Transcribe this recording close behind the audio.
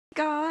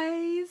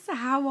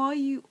how are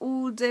you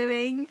all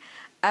doing?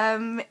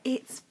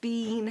 It's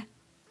been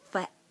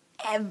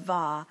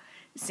forever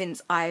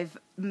since I've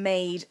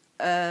made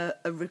a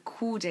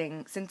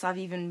recording, since I've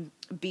even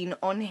been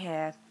on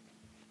here.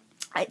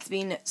 It's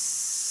been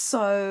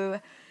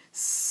so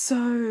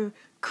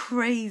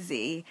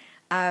crazy.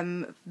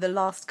 The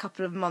last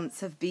couple of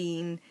months have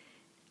been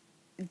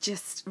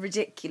just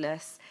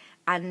ridiculous,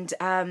 and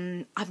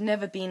I've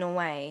never been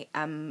away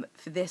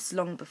for this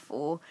long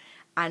before,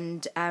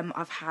 and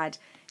I've had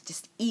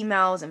just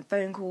emails and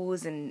phone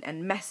calls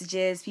and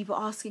messages, people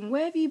asking,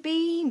 where have you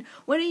been?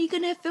 When are you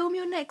going to film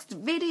your next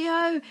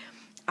video?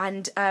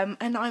 And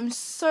I'm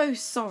so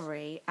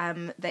sorry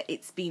that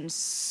it's been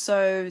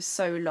so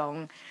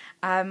long.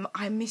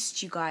 I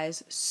missed you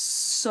guys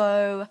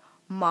so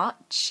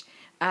much,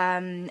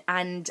 and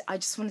I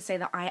just want to say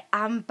that I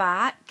am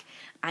back,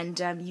 and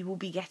you will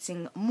be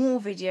getting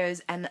more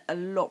videos and a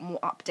lot more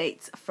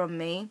updates from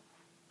me.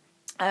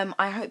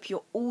 I hope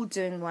you're all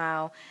doing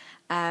well,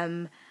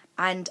 and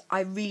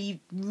I really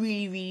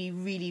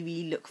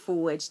look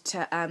forward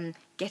to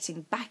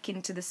getting back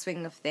into the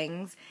swing of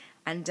things,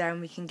 and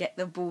we can get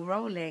the ball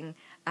rolling.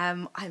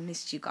 I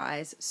missed you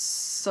guys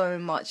so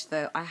much,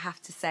 though, I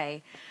have to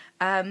say.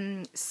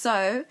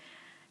 So,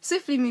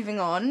 swiftly moving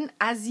on,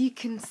 as you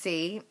can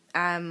see,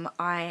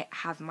 I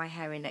have my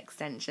hair in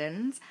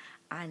extensions,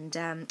 and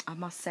I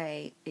must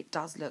say it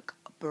does look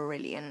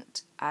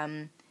brilliant.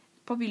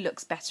 Probably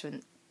looks better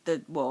in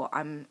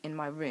I'm in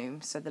my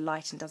room, so the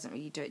lighting doesn't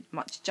really do it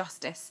much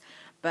justice,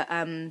 but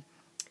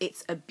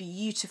it's a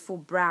beautiful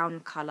brown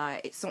colour.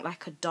 It's not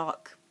like a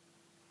dark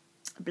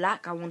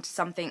black. I wanted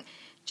something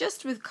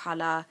just with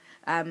colour,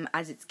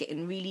 as it's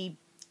getting really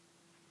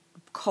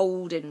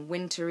cold and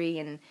wintry,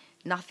 and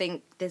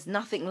there's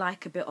nothing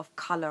like a bit of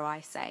colour, I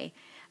say.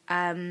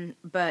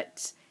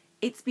 But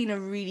it's been a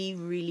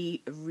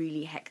really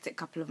hectic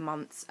couple of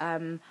months.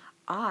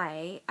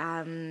 I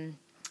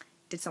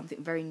did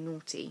something very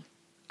naughty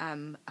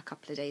a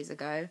couple of days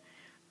ago.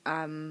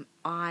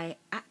 I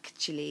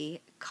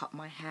actually cut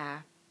my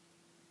hair.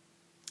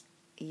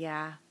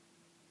 Yeah,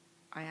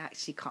 I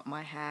actually cut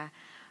my hair.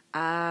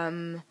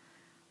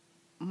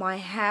 My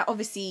hair,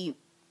 obviously,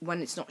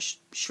 when it's not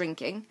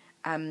shrinking,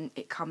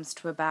 it comes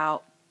to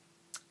about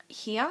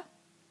here.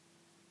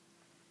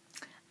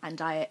 And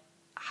I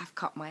have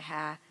cut my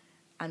hair.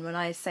 And when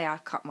I say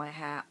I've cut my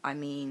hair, I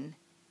mean,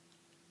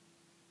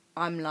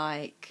 I'm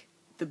like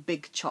the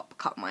Big Chop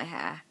cut my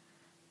hair.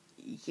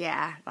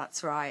 Yeah,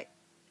 that's right.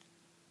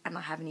 And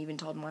I haven't even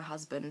told my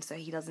husband, so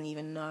he doesn't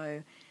even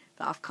know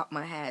that I've cut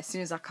my hair. As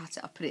soon as I cut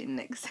it, I put it in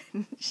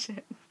extensions.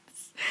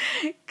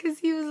 Because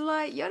he was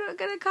like, you're not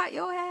going to cut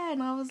your hair.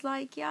 And I was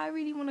like, yeah, I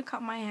really want to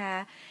cut my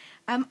hair.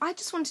 I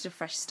just wanted a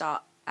fresh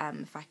start,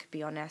 if I could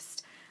be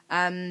honest.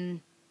 I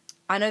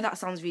know that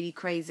sounds really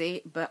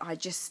crazy, but I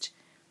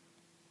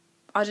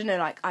don't know,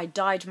 like, I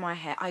dyed my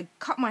hair. I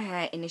cut my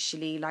hair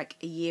initially, like,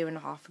 a year and a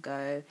half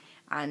ago,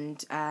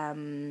 and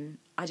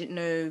I didn't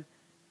know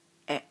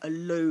a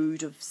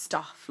load of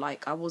stuff.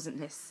 Like, I wasn't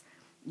this,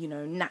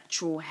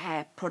 natural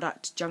hair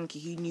product junkie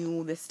who knew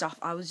all this stuff.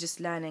 I was just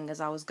learning as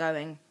I was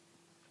going.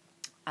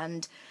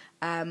 And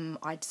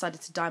I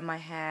decided to dye my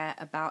hair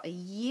about a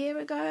year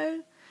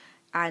ago,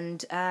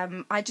 and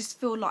I just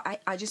felt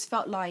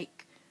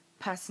like,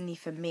 personally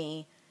for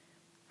me,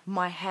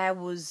 my hair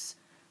was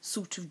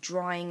sort of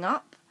drying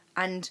up,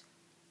 and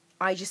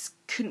I just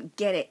couldn't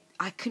get it.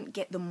 I couldn't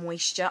get the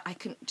moisture. I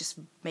couldn't just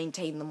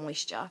maintain the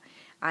moisture,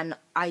 and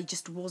I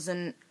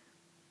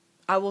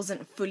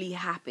wasn't fully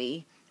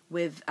happy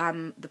with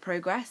the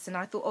progress. And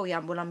I thought, oh yeah,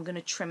 well, I'm going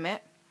to trim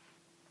it.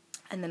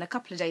 And then a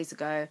couple of days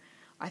ago,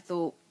 I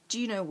thought, do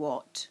you know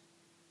what?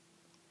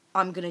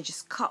 I'm going to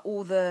just cut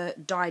all the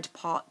dyed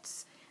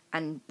parts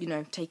and,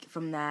 take it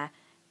from there.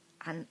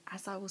 And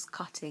as I was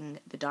cutting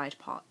the dyed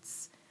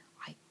parts,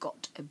 I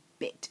got a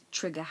bit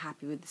trigger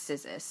happy with the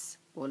scissors.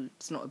 Well,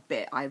 it's not a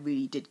bit, I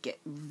really did get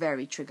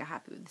very trigger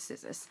happy with the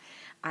scissors.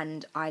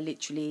 And I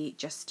literally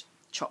just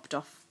chopped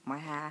off my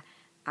hair.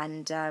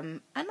 And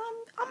I'm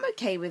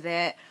okay with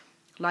it.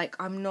 Like,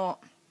 I'm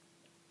not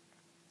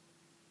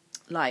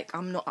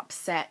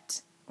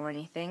upset or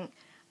anything.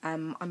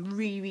 I'm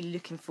really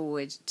looking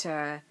forward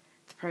to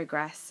the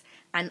progress,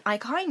 and I'm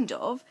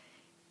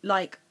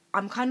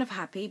kind of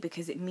happy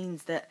because it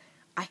means that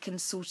I can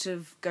sort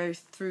of go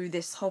through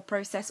this whole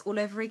process all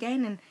over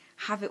again and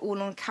have it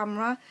all on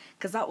camera,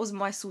 because that was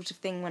my sort of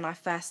thing when I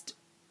first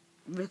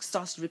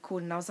started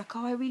recording. I was like,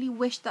 oh, I really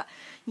wish that,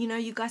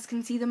 you guys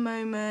can see the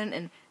moment,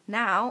 and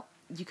now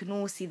you can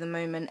all see the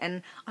moment,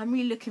 and I'm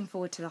really looking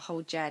forward to the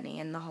whole journey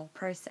and the whole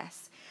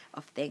process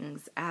of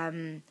things.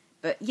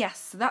 But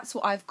yes, so that's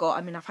what I've got.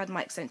 I mean, I've had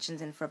my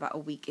extensions in for about a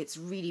week. It's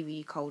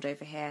really cold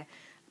over here.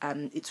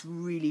 It's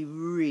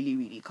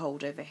really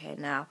cold over here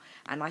now,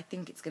 and I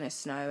think it's going to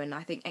snow, and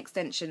I think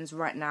extensions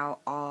right now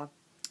are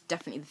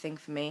definitely the thing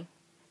for me.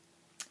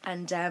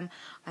 And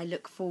I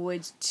look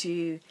forward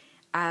to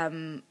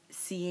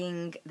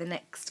seeing the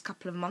next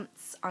couple of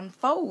months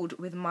unfold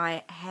with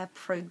my hair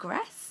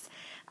progress,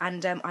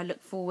 and I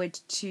look forward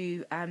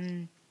to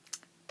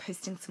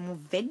posting some more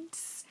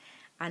vids.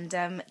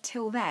 And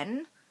till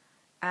then,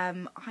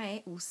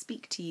 I will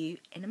speak to you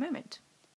in a moment.